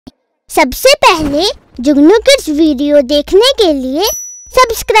सबसे पहले जुगनू kids video देखने के लिए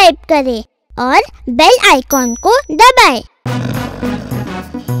सब्सक्राइब करें और बेल आइकॉन को दबाएं।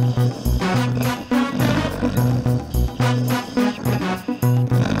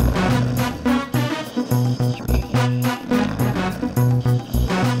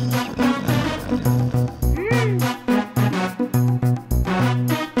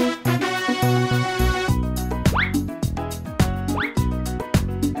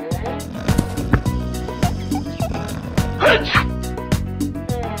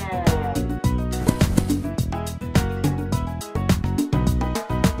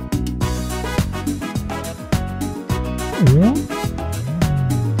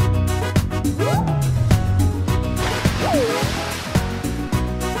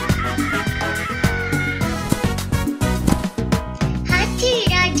 हाथी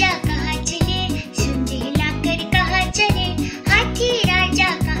राजा कहाँ चले, सुंदे लाकर कहाँ चले। हाथी राजा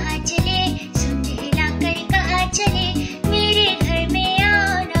कहाँ चले, सुंदे लाकर कहाँ चले। मेरे घर में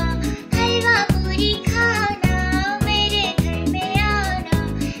आना, हलवा पूरी खाना। मेरे घर में आना,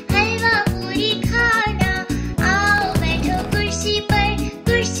 हलवा पूरी खाना। आओ बैठो कुर्सी पर,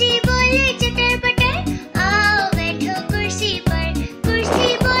 कुर्सी बोले चटर पटर। आओ बैठो कुर्सी पर,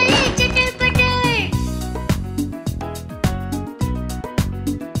 कुर्सी बोले चटर पटर।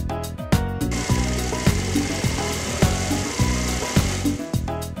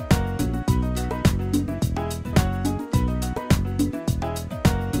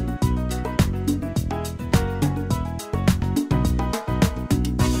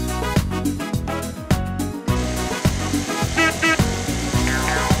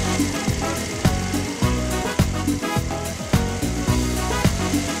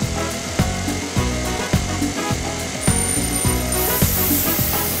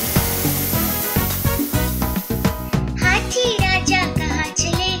 हाथी राजा कहाँ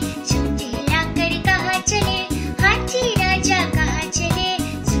चले, सुंदे लाकर कहाँ चले। हाथी राजा कहाँ चले,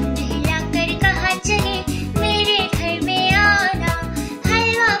 सुंदे लाकर कहाँ चले। मेरे घर में आना,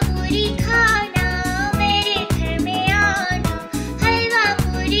 हलवा पूरी खाना। मेरे घर में आना, हलवा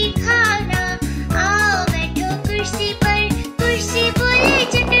पूरी खाना। आओ बैठो कुर्सी पर, कुर्सी बोले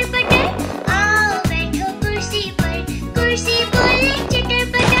चटर पटर। आओ बैठो कुर्सी पर, कुर्सी बोले चटर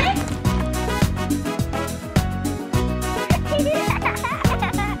पटर।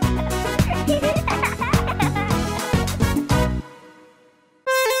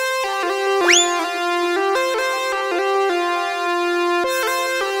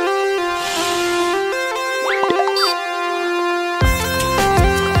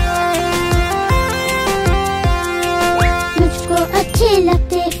 मुझको अच्छे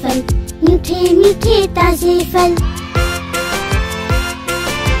लगते फल, मीठे मीठे ताजे फल।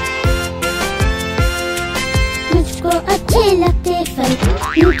 मुझको अच्छे लगते फल,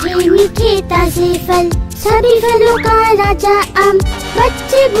 मीठे मीठे ताजे फल। सभी फलों का राजा आम,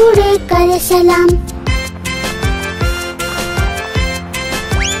 बच्चे बूढ़े करे सलाम।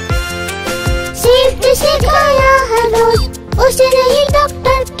 सेब जिसे खाया हर रोज, उसे नहीं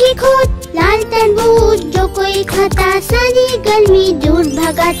डॉक्टर की खोज। लाल तरबूज जो कोई खाता, सारी गर्मी दूर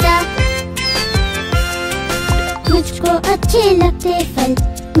भगाता। मुझको अच्छे लगते फल,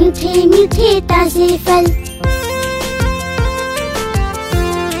 मीठे मीठे ताजे फल।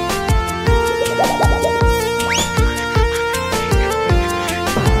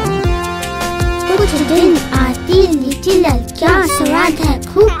 कुछ दिन आती लीची लाल, क्या स्वाद है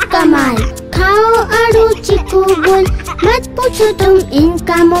खूब कमाल। खाओ आड़ू चीकू बोल, मत पूछो तुम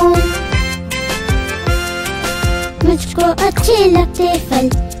इनका मोल। मुझको अच्छे लगते फल,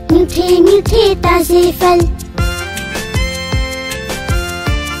 मीठे मीठे ताजे फल।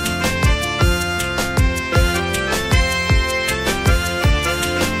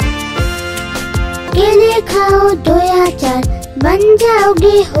 केले खाओ दो या चार, बन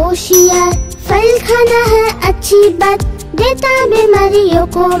जाओगे होशियार। फल खाना है अच्छी बात, देता बीमारियों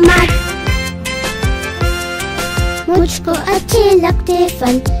को मात। मुझको अच्छे लगते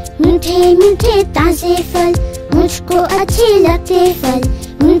फल, मीठे मीठे ताजे फल। मुझको अच्छे लगते फल,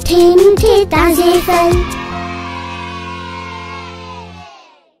 मीठे मीठे ताजे फल।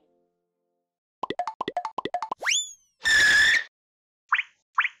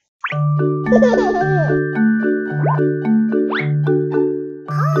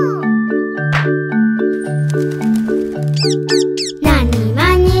 नानी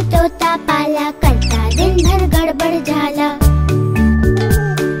माँ ने तोता पाला, करता दिन भर गड़बड़ झाला।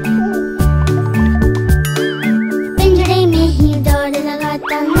 पिंजरे में ही दौड़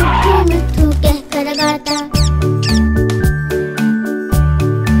लगाता, मिट्ठू मिट्ठू कह कर गाता।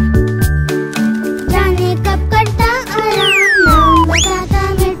 जाने कब करता आराम, नाम बताता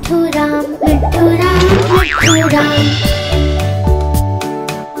मिट्ठू राम।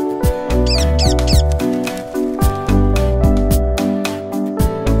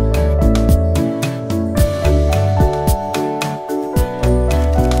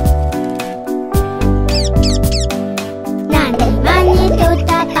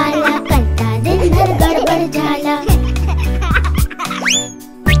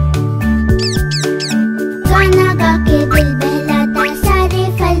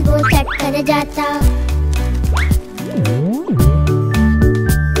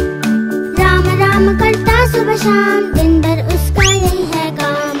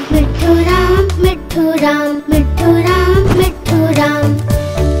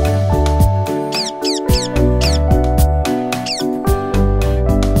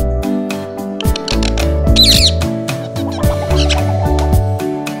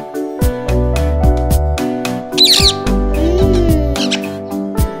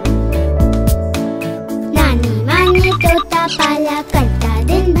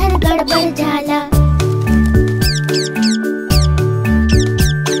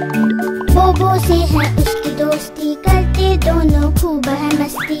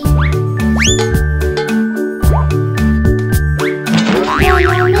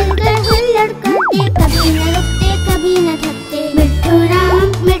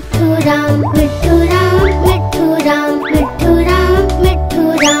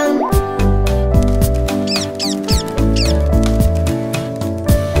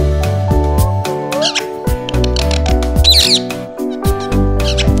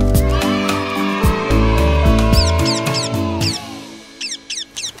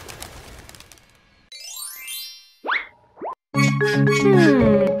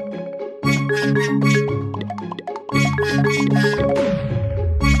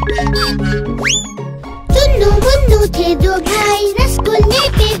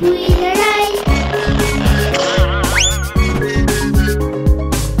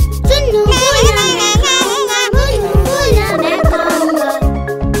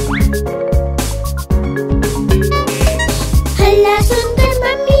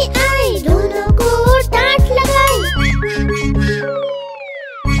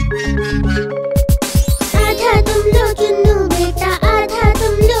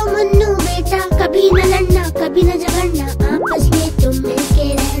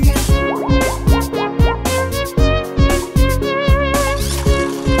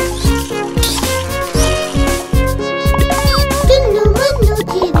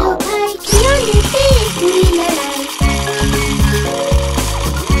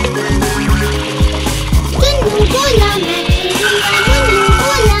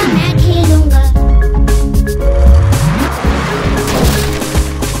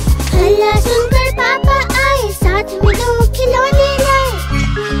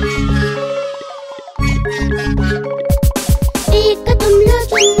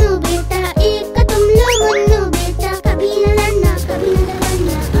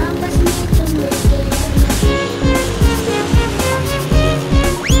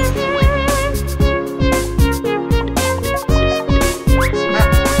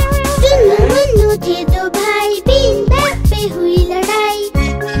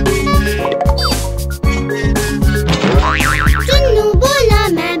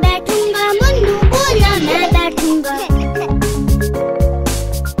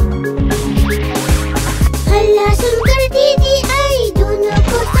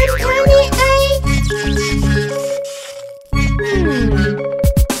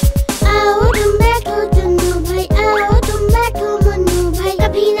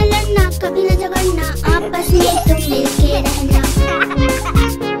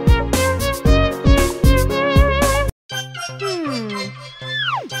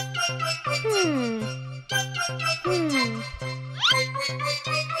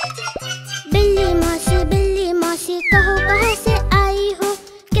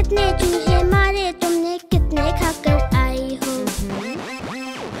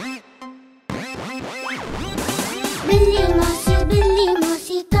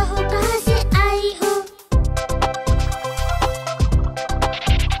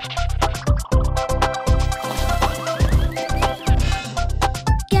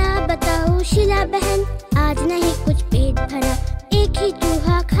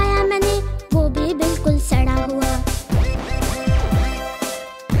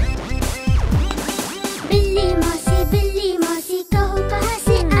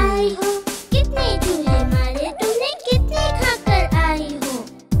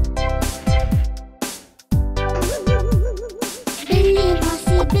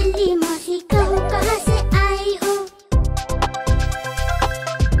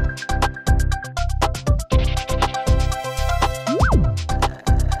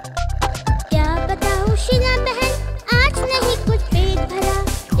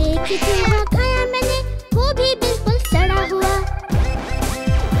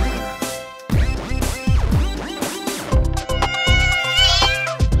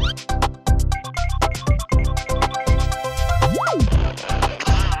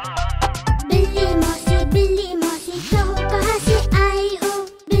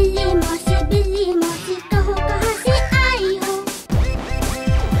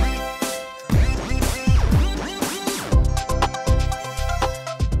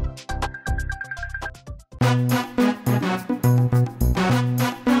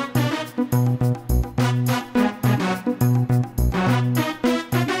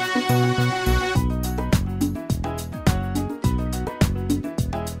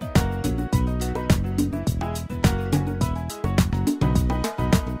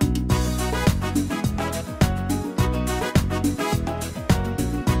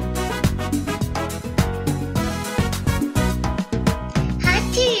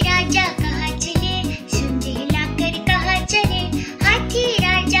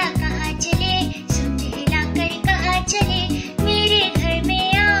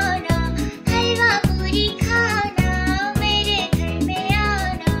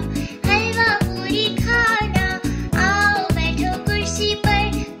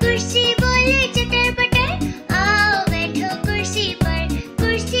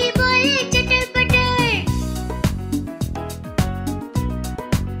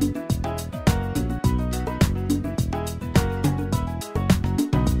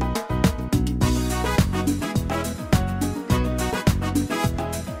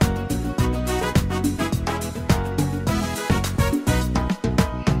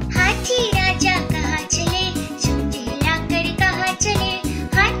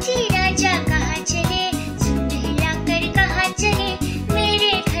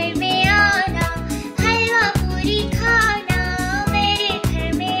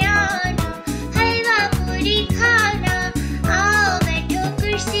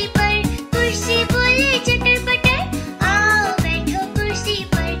 कुर्सी पर, कुर्सी बोले चटर पटर, आओ बैठो कुर्सी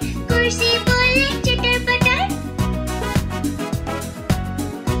पर, कुर्सी बोले चटर पटर।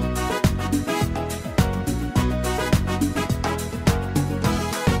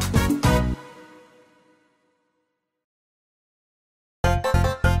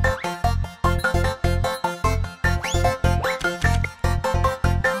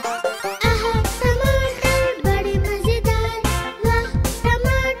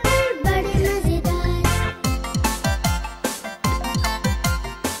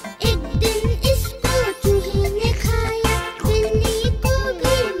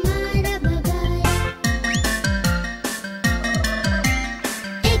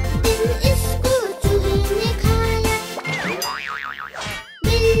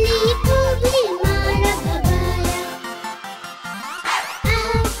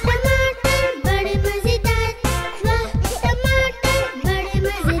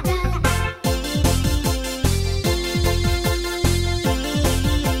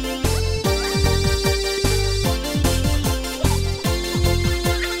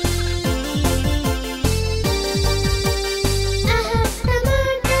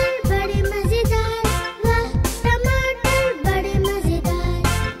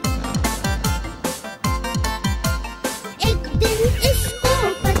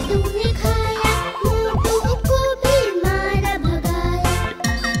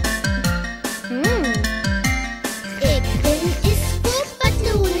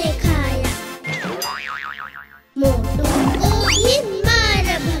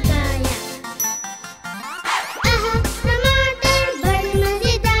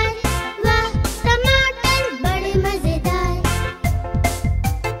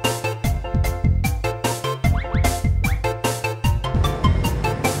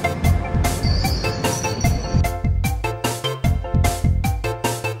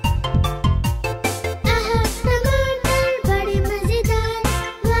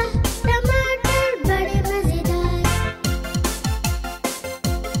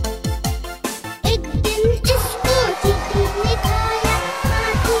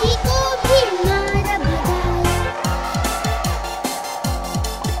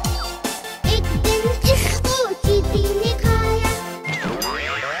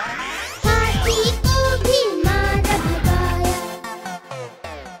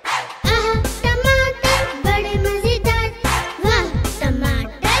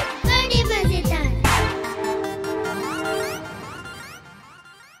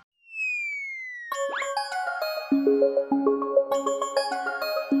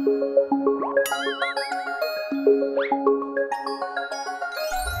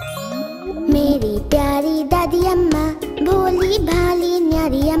 मेरी प्यारी दादी अम्मा, भोली भाली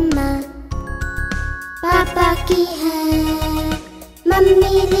न्यारी अम्मा, पापा की है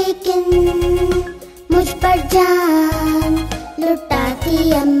मम्मी लेकिन मुझ पर जान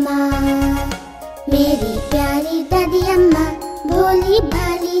लुटाती अम्मा। मेरी प्यारी दादी अम्मा, भोली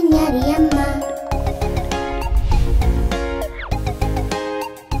भाली न्यारी अम्मा।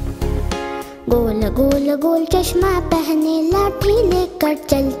 गोल गोल गोल चश्मा पहने लाठी लेकर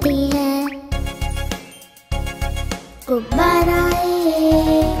चलती है। गुब्बाराए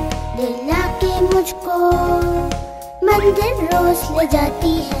दिला के मुझको मंदिर रोज ले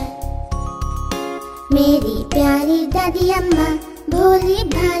जाती है। मेरी प्यारी दादी अम्मा, भोली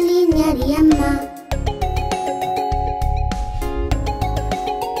भाली न्यारी अम्मा।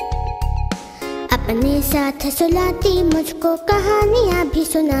 अपने साथ सुलाती मुझको कहानियाँ भी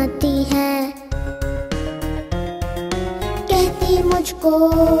सुनाती है। कहती मुझको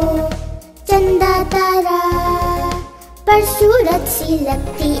चंदा तारा पर सूरज सी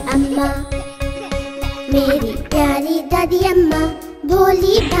लगती अम्मा। मेरी प्यारी दादी अम्मा,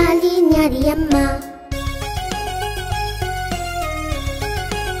 भोली भाली न्यारी अम्मा।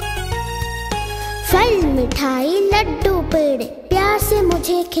 फल मिठाई लड्डू पेड़े प्यार से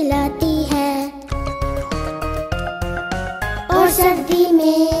मुझे खिलाती है। और सर्दी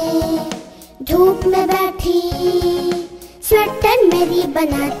में धूप में बैठी स्वेटर मेरी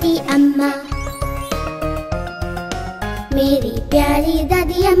बनाती अम्मा। मेरी प्यारी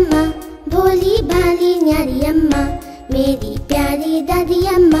दादी अम्मा, भोली भाली न्यारी अम्मा। मेरी प्यारी दादी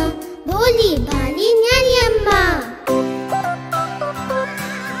अम्मा, भोली भाली न्यारी अम्मा।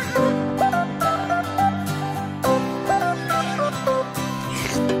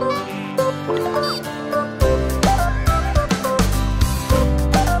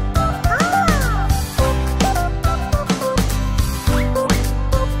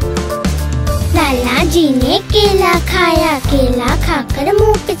 लाला जी ने केला खाया, केला खाकर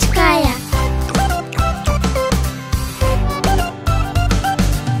मुंह पिचकाया।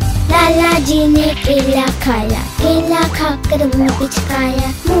 जी ने केला खाया, केला खाकर मुंह पिचकाया,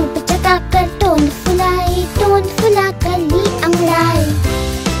 मुंह पिचकाकर टोन फुलाई, टोन फुलाकर ली अंगड़ाई।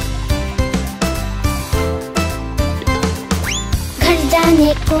 घर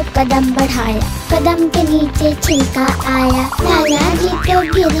जाने को कदम बढ़ाया, कदम के नीचे छिलका आया, लाला जी तो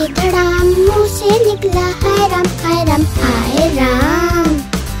गिरे धड़ाम, मुंह से निकला हाय राम हाय राम हाय राम।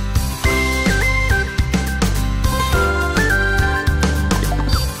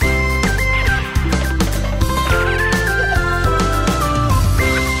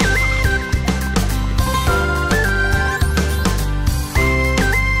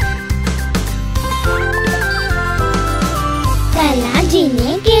 लाला जी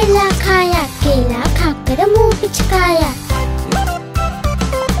ने केला खाया, केला खाकर मुंह पिचकाया।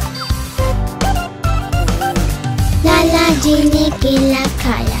 लाला जी ने केला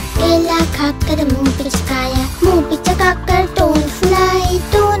खाया, केला खाकर मुंह पिचकाया, मुंह पिचकाकर टोन फुलाई,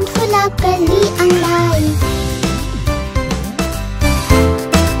 टोन फुलाकर ली अंगड़ाई।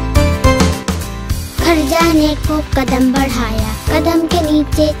 घर जाने को कदम बढ़ाया, कदम के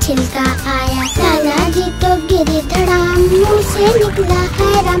नीचे छिलका आया, लाला जी तो गिरे धड़ाम, मुंह से निकला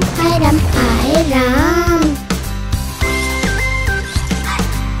हाय राम हाय राम हाय राम।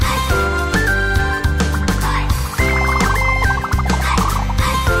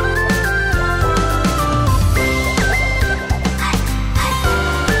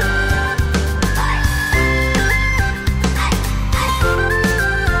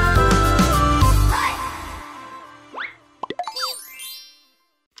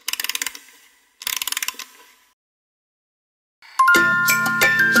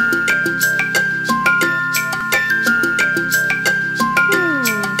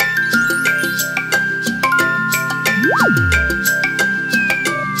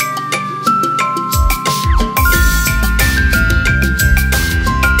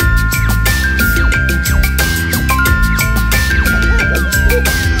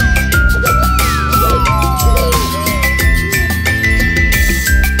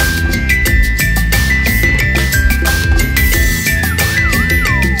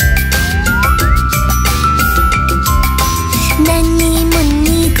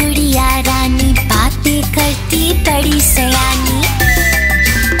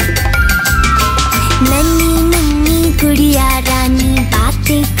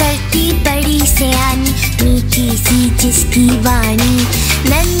 जिसकी वाणी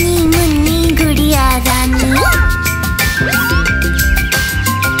नन्ही मुन्नी गुड़िया रानी।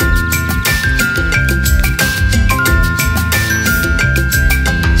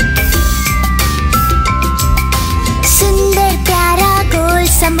 सुंदर प्यारा गोल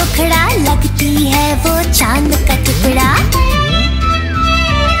सा मुखड़ा, लगती है वो चांद का टुकड़ा।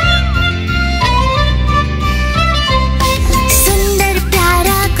 सुंदर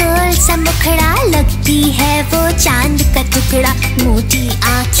प्यारा गोल सा मुखड़ा, लगती है वो चांद का टुकड़ा। मोटी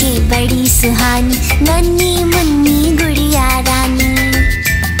आंखें बड़ी सुहानी, नन्ही मुन्नी गुड़िया रानी।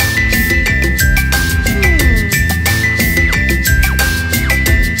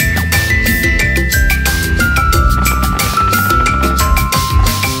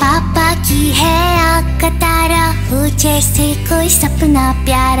 पापा की है आँख का तारा, हो जैसे कोई सपना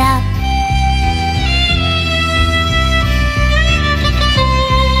प्यारा।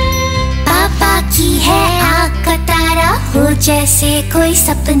 पापा की है आँख का तारा, हो जैसे कोई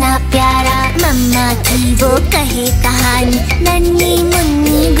सपना प्यारा। मम्मा की वो कहे कहानी, नन्ही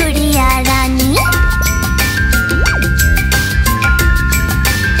मुन्नी गुड़िया रानी।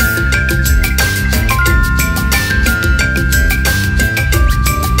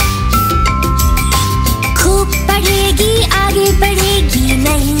 खूब पढ़ेगी आगे बढ़ेगी,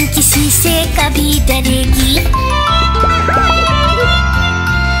 नहीं किसी से कभी डरेगी।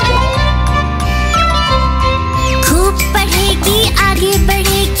 आगे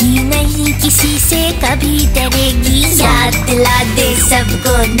बढ़ेगी, नहीं किसी से कभी डरेगी। याद दिला दे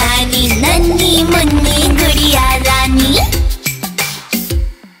सबको नानी, नन्ही मुन्नी गुड़िया रानी।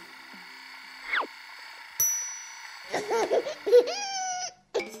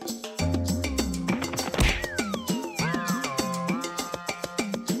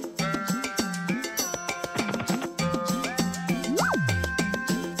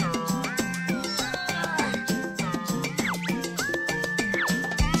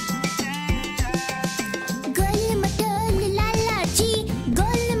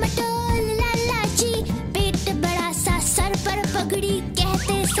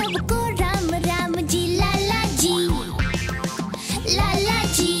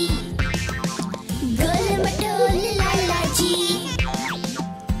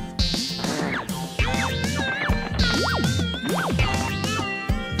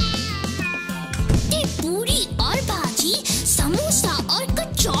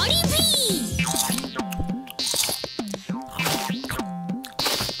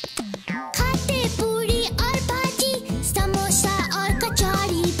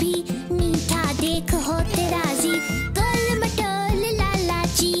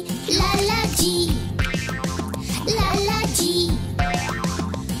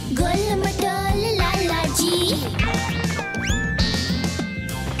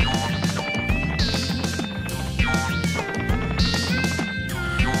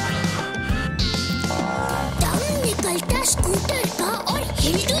 स्कूटर का और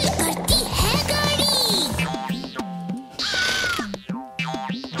हिलडुल करती है गाड़ी।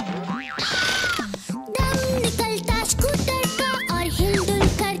 दम निकलता स्कूटर का और हिलडुल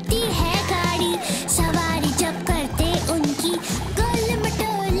करती है गाड़ी। सवारी जब करते उनकी गोल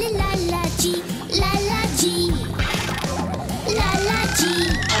मटोल लाला जी, लाला जी, लाला जी,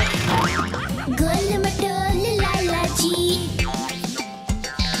 गोल मटोल लाला जी।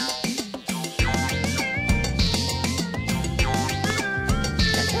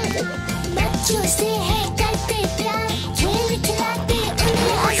 बच्चों से है करते प्यार, खेल खिलाते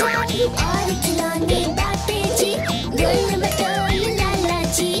उन्हें आजादी और खिलौने बांटे जी। गोल मटोल लाला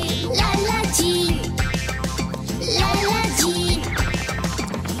जी, लाला जी, लाला जी,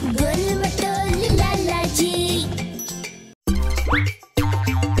 गोल मटोल लाला जी।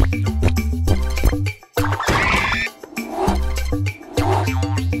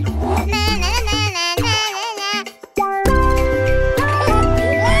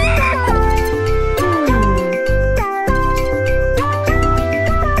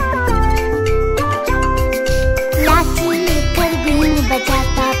 लाठी लेकर बीन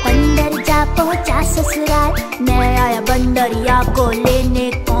बजाता बंदर जा पहुंचा ससुराल। मैं आया बंदरिया को लेने,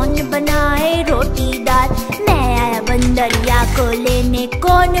 कौन बनाए रोटी दाल। मैं आया बंदरिया को लेने,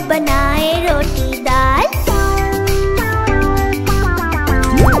 कौन बनाए रोटी दाल।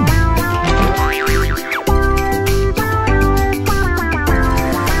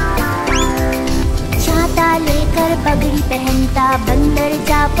 छाता लेकर पगड़ी पहनता बंदर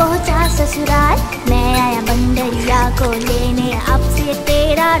जा पहुंचा ससुराल। मैं आया बंदरिया को लेने, अब से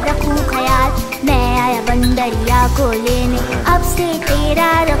तेरा रखूं ख्याल। मैं आया बंदरिया को लेने, अब से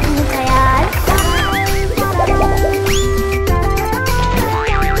तेरा रखूं ख्याल।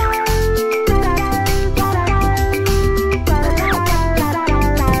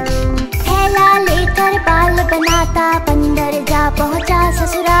 थैला लेकर बाल बनाता बंदर जा पहुंचा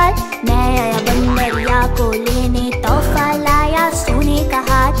ससुराल। मैं आया बंदरिया को लेने, तोहफा लाया सोने का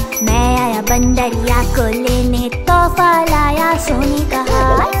हार। मैं आया बंदरिया को लेने, तोहफा लाया सोने का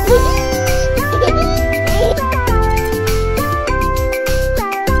हार।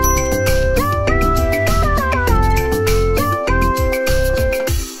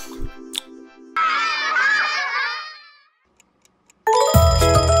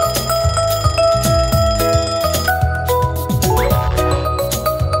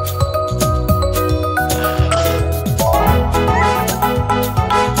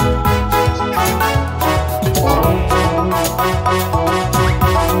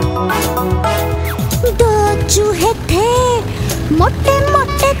 मोटे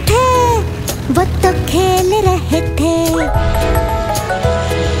मोटे थे वो तो खेल रहे थे।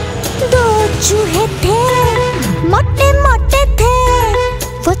 दो चूहे थे मोटे मोटे थे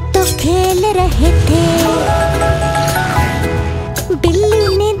वो तो खेल रहे थे। बिल्ली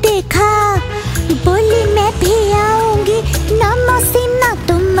ने देखा बोली मैं भी आऊंगी, ना मौसी ना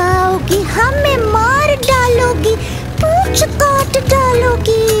तुम आओगी। हमें मार डालोगी, पूंछ काट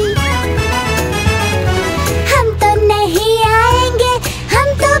डालोगी।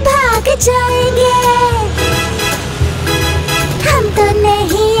 जाएंगे हम तो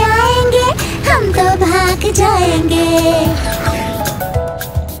नहीं आएंगे, हम तो भाग जाएंगे।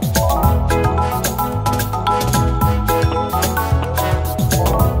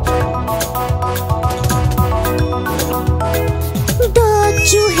 दो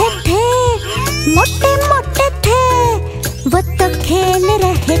चूहे थे मोटे मोटे थे वो तो खेल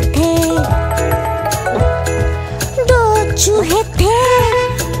रहे थे। दो चूहे थे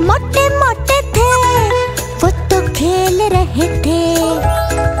मोटे मोटे थे वो तो खेल रहे थे।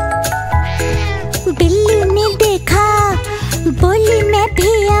 बिल्ली ने देखा बोली मैं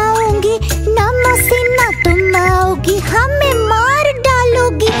भी आऊंगी, ना मौसी ना तुम आओगी। हमें मार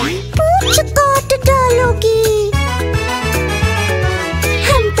डालोगी, पूंछ काट डालोगी।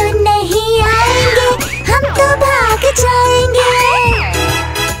 हम तो नहीं आएंगे, हम तो भाग जाएंगे।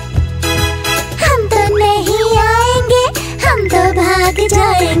 हम तो नहीं आएंगे, हम तो भाग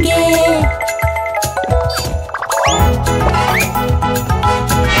जाएंगे।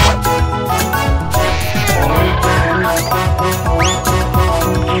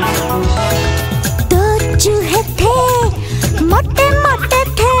 दो चूहे थे मोटे मोटे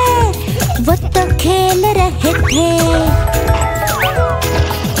थे वो तो खेल रहे थे।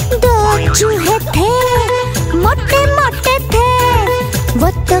 दो चूहे थे मोटे मोटे थे वो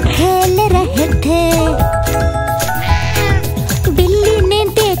तो खेल रहे थे। बिल्ली ने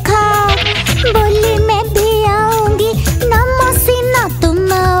देखा बोली मैं भी आऊंगी, ना मौसी ना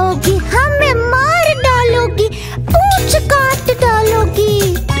तुम आओगी। हमें मार डालोगी, पूंछ काट डालोगी।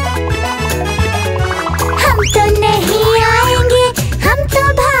 हम तो नहीं आए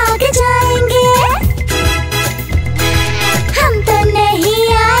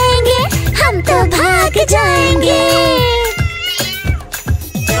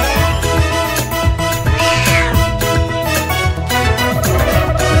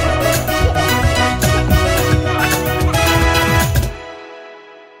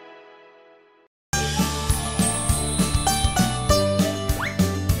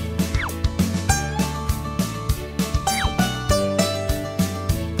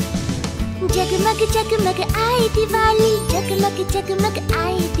जगमग आई दिवाली, जगमग जगमग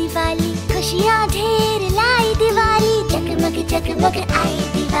आई दिवाली, खुशियाँ ढेर लाई दिवाली, जगमग जगमग आई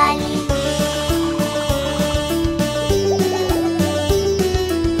दिवाली।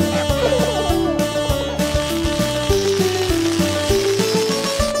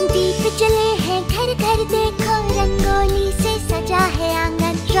 दीप जले हैं घर घर देखो, रंगोली से सजा है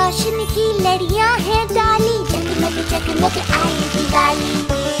आंगन, रोशनी की लड़ियाँ हैं डाली, जगमग जगमग आई दिवाली।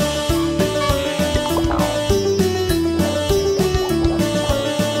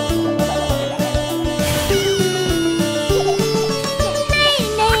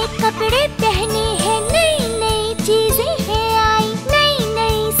 कपड़े पहने हैं, नई नई चीजें हैं आई, नई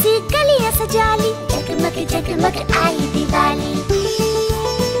नई सी गलियां सजा ली, जगमग जगमग आई दिवाली।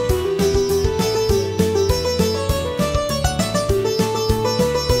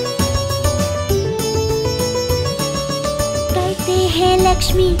 करते हैं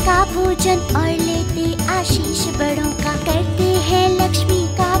लक्ष्मी का पूजन और लेते आशीष बड़ों का, करते हैं लक्ष्मी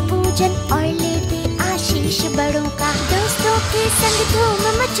का पूजन और लेते आशीष बड़ों का, दोस्तों के संग धूम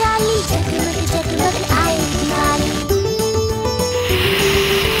मचा ली, जगमग जगमग आई दिवाली।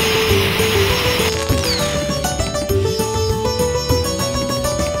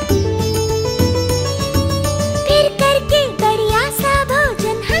 फिर करके बढ़िया सा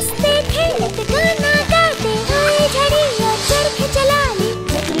भोजन, हंसते खेलते गाना गाते हुए झड़ी और चरखे चला ली,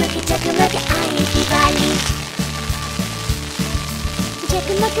 जगमग जगमग आई दिवाली।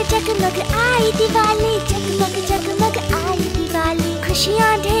 जगमग जगमग आई दिवाली, जगमग जगमग आई दिवाली,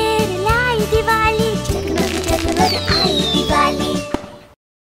 खुशियाँ ढेर लाई दिवाली, जगमग जगमग आई दिवाली।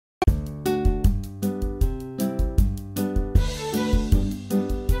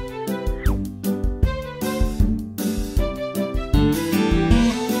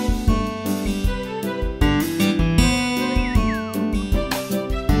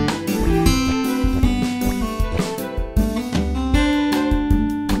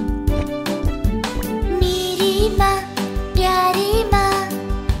 मेरी माँ प्यारी माँ,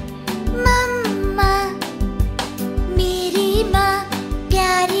 मम्मा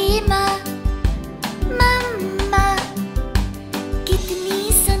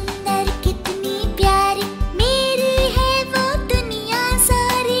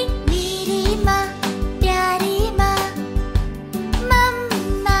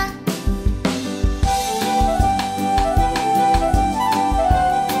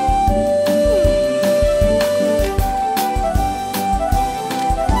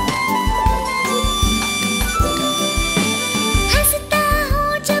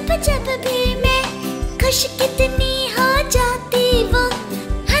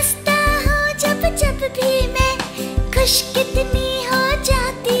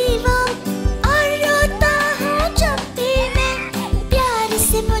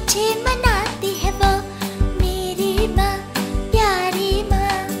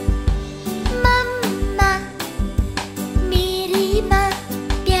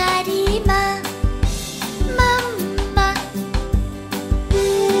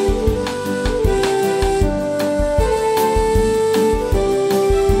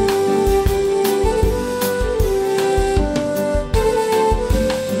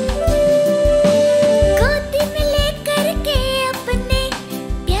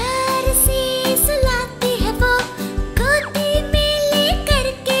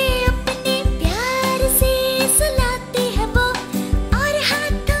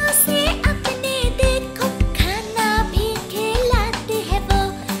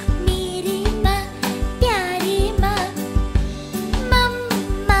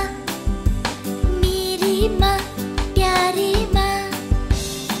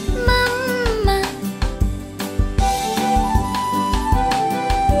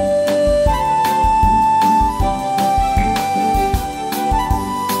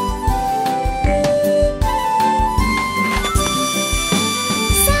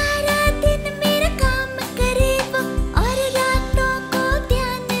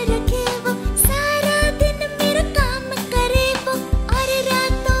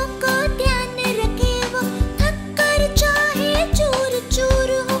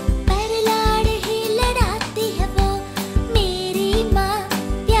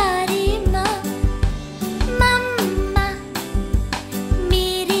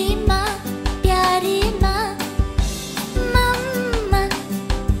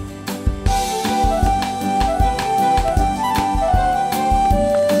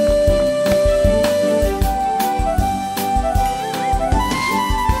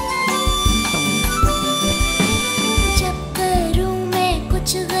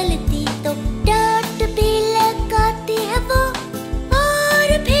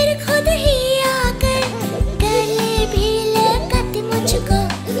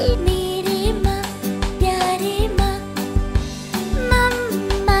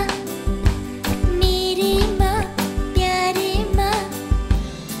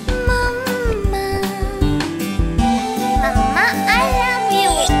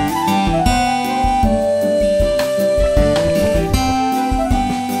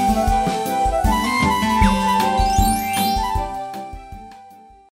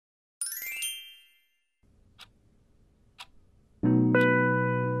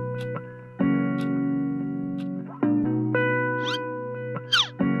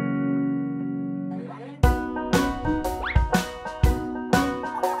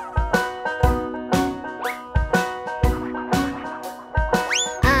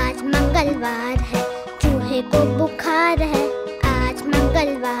मंगलवार है, चूहे को बुखार है। आज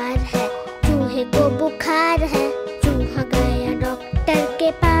मंगलवार है, चूहे को बुखार है। चूहा गया डॉक्टर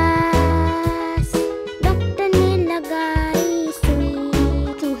के पास, डॉक्टर ने लगाई सुई।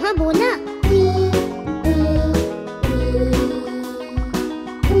 चूहा बोला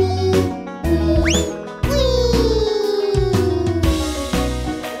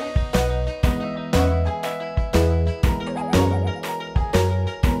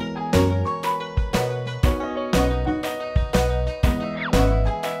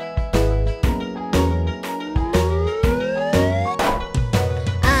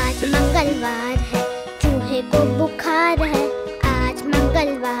मंगलवार है, चूहे को बुखार है। आज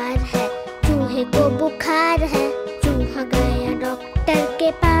मंगलवार है, चूहे को बुखार है। चूहा गया डॉक्टर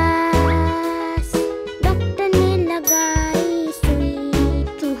के पास, डॉक्टर ने लगाई सुई।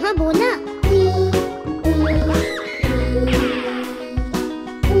 चूहा बोला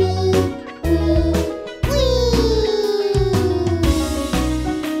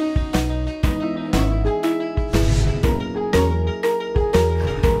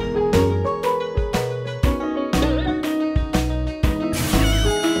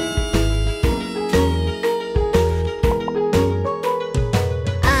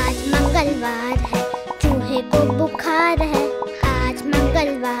मंगलवार है, चूहे को बुखार है। आज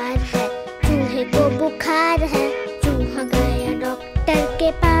मंगलवार है, चूहे को बुखार है। चूहा गया डॉक्टर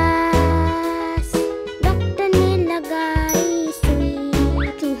के पास, डॉक्टर ने लगाई सुई।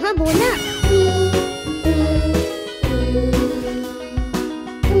 चूहा बोला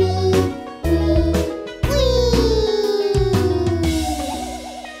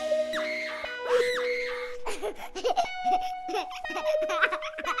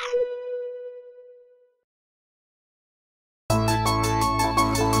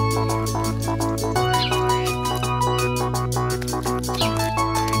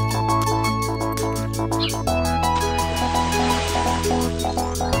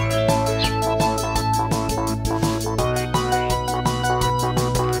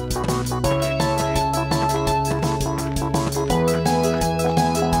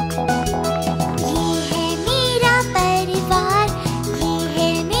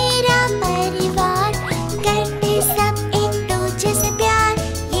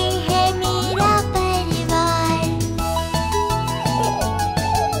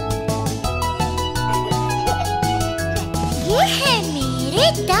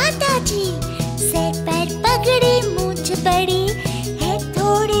दादाजी, सर पर पगड़ी, मूंछ बड़ी है,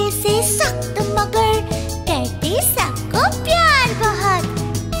 थोड़ी सी सख्त मगर करते सबको प्यार बहुत।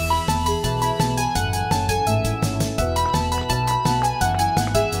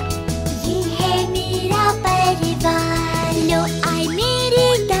 ये है मेरा परिवार। लो आई मेरी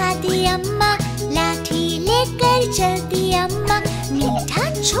दादी अम्मा, लाठी लेकर चलती अम्मा। मीठा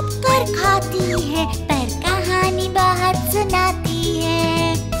छुप कर खाती है, पर कहानी बाहर सुनाती है।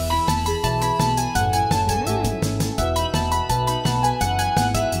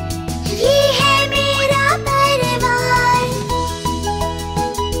 ये है मेरा परिवार।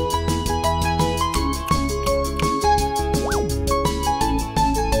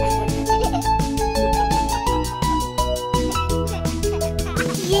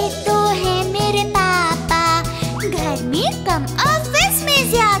 ये तो है मेरे पापा, घर में कम ऑफिस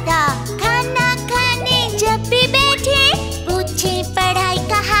में ज्यादा। खाना खाने जब भी बैठे, पूछे पढ़ाई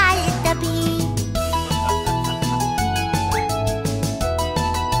का हाल तभी।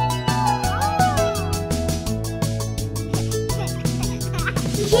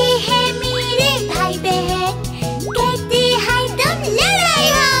 ये है मेरे भाई बहन, कहते हैं तुम लड़ाई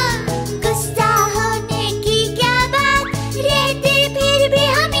हो। गुस्सा होने की क्या बात, रहते फिर भी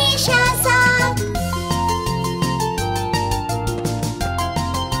हमेशा साथ।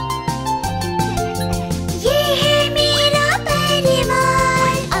 ये है मेरा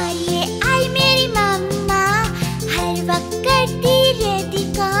परिवार। और ये आई मेरी मम्मा, हर वक्त करती रहती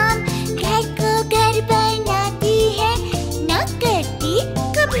काम। घर को घर बनाती है, न करती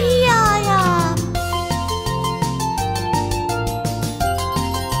कभी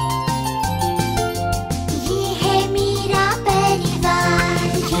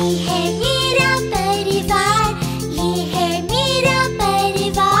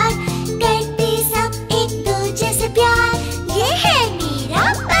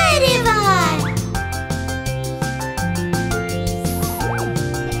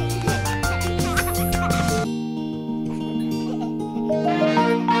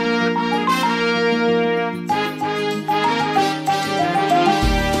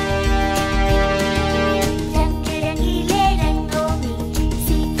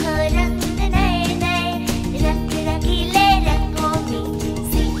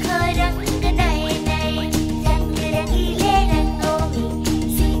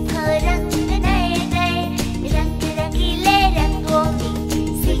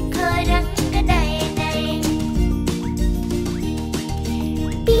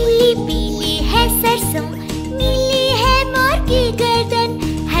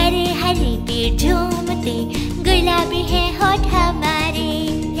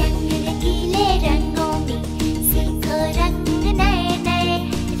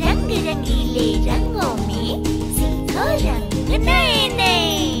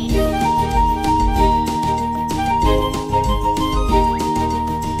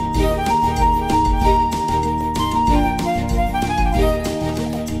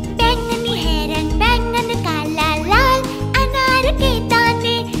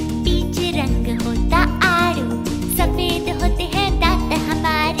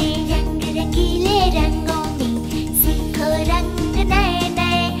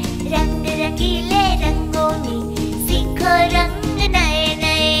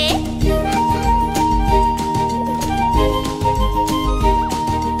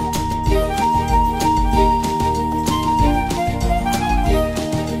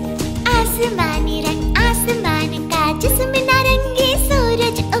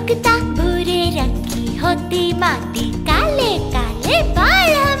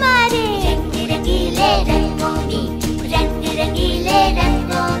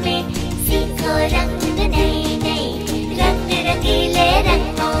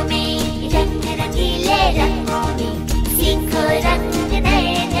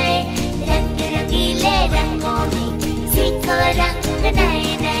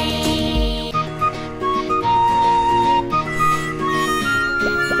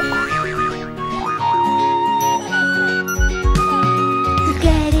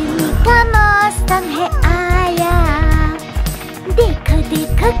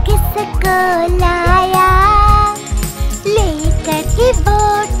देखो किसको लाया, लेकर के वो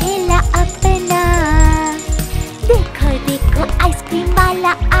ठेला अपना। देखो देखो आइसक्रीम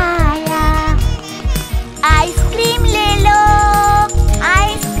वाला आया, आइसक्रीम ले लो,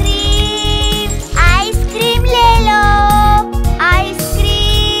 आइसक्रीम, आइसक्रीम ले लो,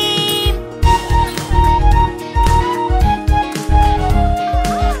 आइसक्रीम।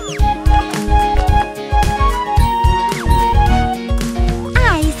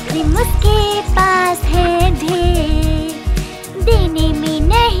 आइसक्रीम उसके पास है ढेर, देने में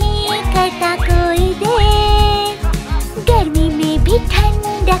नहीं करता कोई देर। गर्मी में भी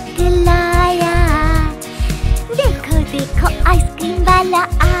ठंडक लाया, देखो देखो आइसक्रीम वाला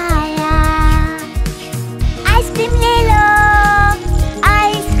आया। आइसक्रीम ले लो,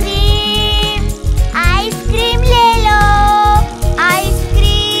 आइसक्रीम, आइसक्रीम ले लो,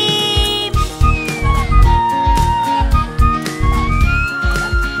 आइसक्रीम।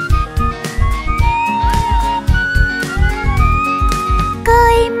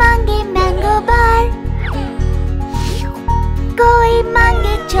 कोई मांगे मैंगो बार, कोई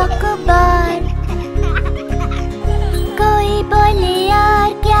मांगे चोको बार, कोई बोले यार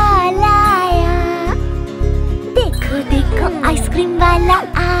क्या लाया। देखो देखो आइसक्रीम वाला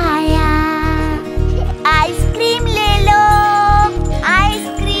आया, आइसक्रीम ले लो,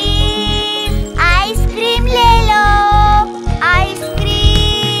 आइसक्रीम, आइसक्रीम ले लो,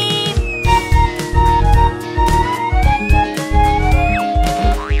 आइसक्रीम।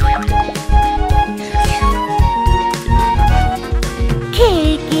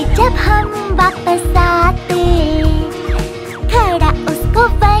 खिड़की जब हम वापस आते, खड़ा उसको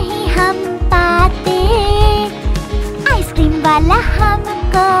वहीं हम पाते। आइसक्रीम वाला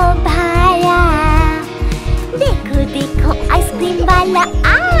हमको भाया, देखो देखो आइसक्रीम वाला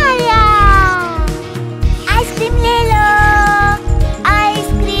आया। आइसक्रीम ले लो,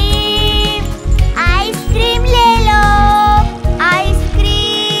 आइसक्रीम, आइसक्रीम ले लो,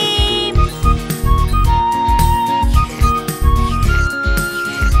 आइसक्रीम।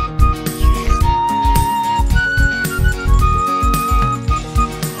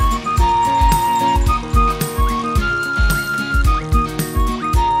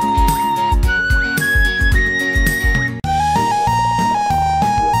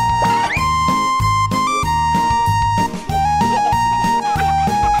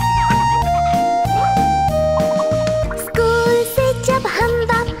 स्कूल से जब हम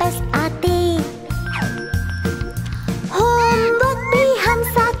वापस आते, होमवर्क भी हम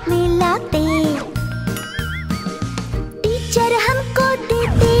साथ में लाते। टीचर हमको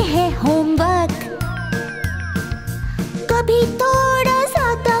देते हैं होमवर्क, कभी थोड़ा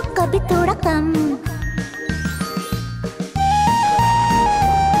ज्यादा कभी थोड़ा कम।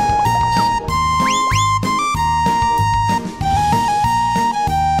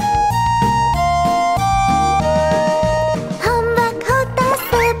 होमवर्क होता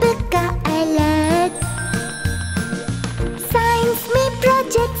सबका अलग, साइंस में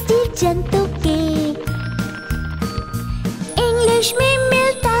प्रोजेक्ट्स जीव जंतु के, इंग्लिश में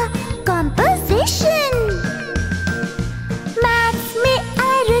मिलता कॉम्पोजिशन, मैथ्स में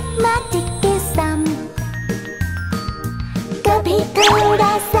अरिथमेटिक के सम। कभी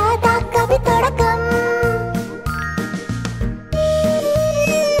थोड़ा ज्यादा कभी थोड़ा कम।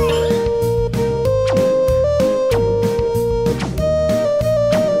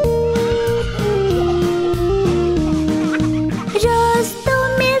 रोज तो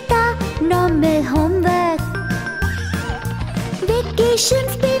मिलता नॉर्मल होमवर्क,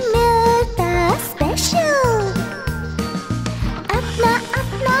 वेकेशंस पे मिलता स्पेशल। अपना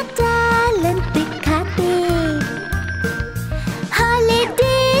अपना टैलेंट दिखाते,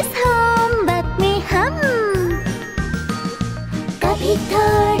 हॉलीडेज होमवर्क में हम। कभी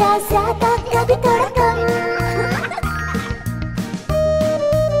थोड़ा ज्यादा कभी थोड़ा कम।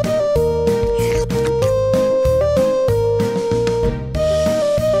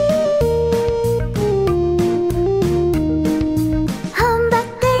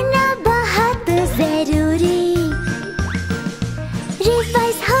 होमवर्क करना बहुत जरूरी,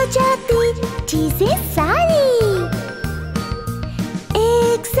 रिवाइज हो जाती चीजें सारी।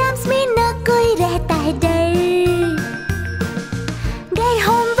 एग्जाम्स में न कोई रहता है डर, घर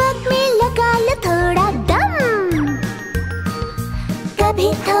होमवर्क में लगा लो थोड़ा दम।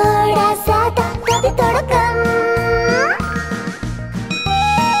 कभी थोड़ा सा